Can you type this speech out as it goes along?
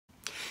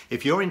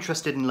If you're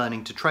interested in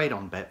learning to trade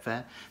on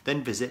Betfair,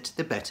 then visit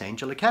the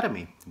BetAngel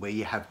Academy, where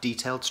you have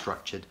detailed,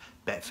 structured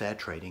Betfair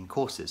trading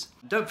courses.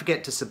 Don't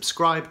forget to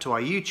subscribe to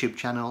our YouTube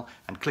channel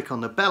and click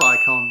on the bell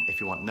icon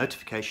if you want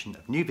notification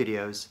of new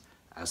videos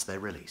as they're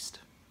released.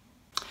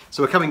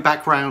 So we're coming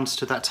back round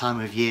to that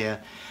time of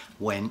year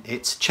when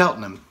it's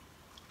Cheltenham.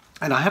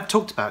 And I have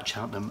talked about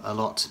Cheltenham a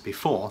lot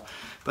before,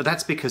 but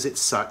that's because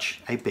it's such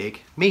a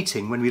big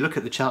meeting. When we look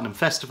at the Cheltenham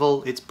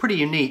Festival, it's pretty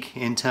unique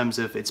in terms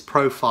of its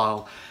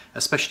profile,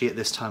 especially at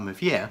this time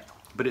of year,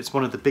 but it's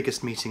one of the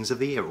biggest meetings of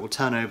the year. It will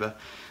turn over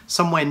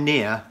somewhere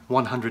near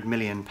 £100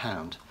 million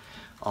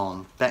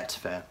on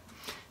Betfair.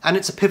 And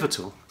it's a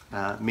pivotal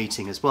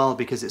meeting as well,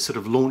 because it sort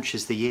of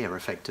launches the year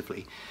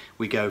effectively.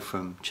 We go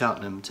from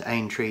Cheltenham to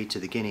Aintree to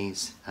the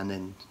Guineas and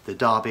then the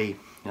Derby,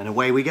 and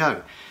away we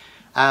go.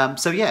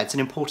 So yeah, it's an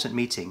important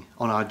meeting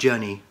on our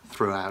journey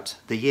throughout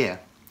the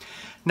year.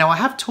 Now, I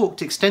have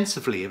talked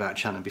extensively about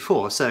Cheltenham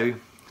before, so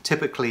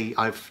typically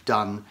I've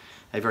done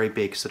a very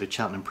big sort of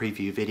Cheltenham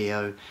preview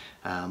video,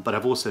 but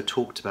I've also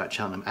talked about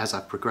Cheltenham as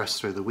I've progressed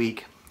through the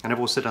week, and I've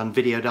also done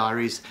video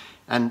diaries,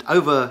 and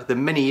over the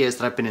many years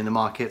that I've been in the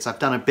markets, I've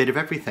done a bit of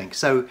everything.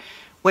 So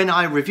when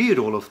I reviewed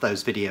all of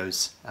those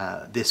videos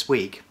this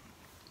week,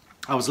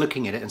 I was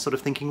looking at it and sort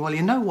of thinking, well,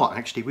 you know what,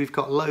 actually we've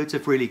got loads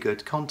of really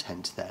good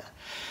content there.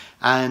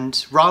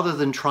 And rather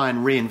than try and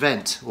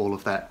reinvent all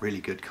of that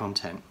really good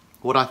content,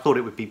 what I thought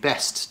it would be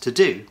best to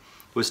do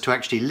was to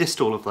actually list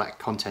all of that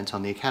content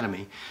on the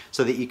Academy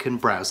so that you can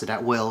browse it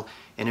at will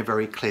in a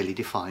very clearly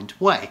defined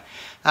way.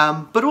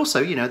 But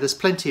also, you know, there's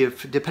plenty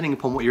of, depending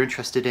upon what you're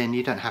interested in,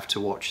 you don't have to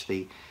watch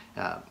the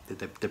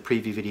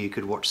preview video. You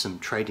could watch some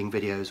trading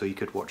videos, or you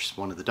could watch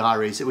one of the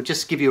diaries. It would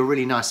just give you a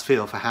really nice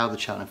feel for how the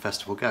Cheltenham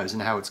Festival goes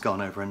and how it's gone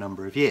over a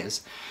number of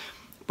years.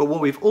 But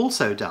what we've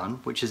also done,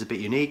 which is a bit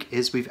unique,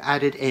 is we've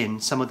added in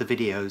some of the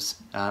videos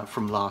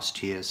from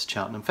last year's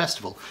Cheltenham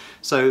Festival.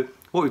 So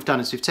what we've done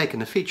is we've taken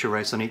the feature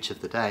race on each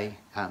of the day,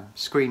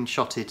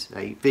 screenshotted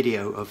a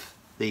video of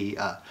the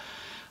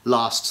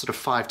last sort of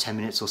 5-10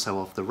 minutes or so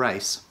of the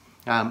race,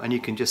 and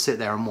you can just sit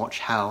there and watch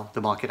how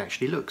the market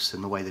actually looks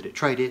and the way that it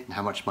traded and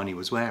how much money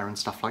was where and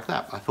stuff like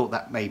that. I thought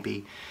that may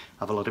be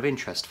of a lot of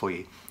interest for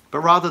you. But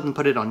rather than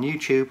put it on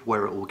YouTube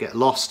where it will get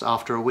lost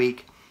after a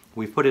week,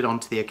 we've put it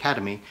onto the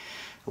Academy,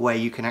 where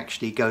you can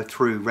actually go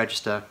through,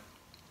 register,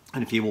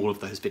 and view all of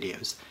those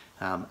videos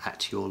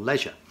at your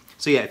leisure.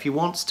 So yeah, if you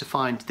want to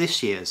find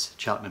this year's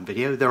Cheltenham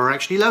video, there are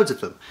actually loads of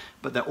them,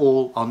 but they're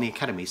all on the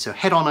Academy. So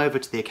head on over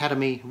to the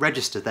Academy,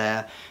 register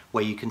there,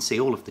 where you can see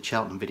all of the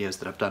Cheltenham videos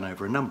that I've done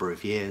over a number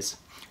of years,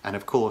 and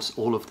of course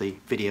all of the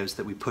videos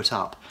that we put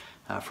up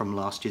from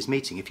last year's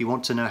meeting. If you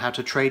want to know how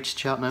to trade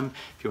Cheltenham,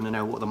 if you want to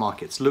know what the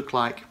markets look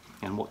like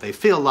and what they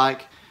feel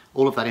like,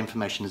 all of that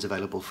information is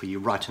available for you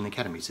right in the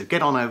Academy. So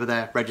get on over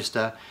there,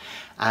 register,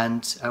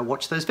 and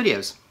watch those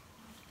videos.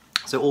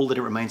 So all that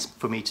it remains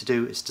for me to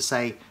do is to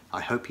say,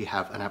 I hope you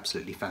have an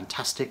absolutely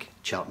fantastic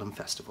Cheltenham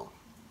Festival.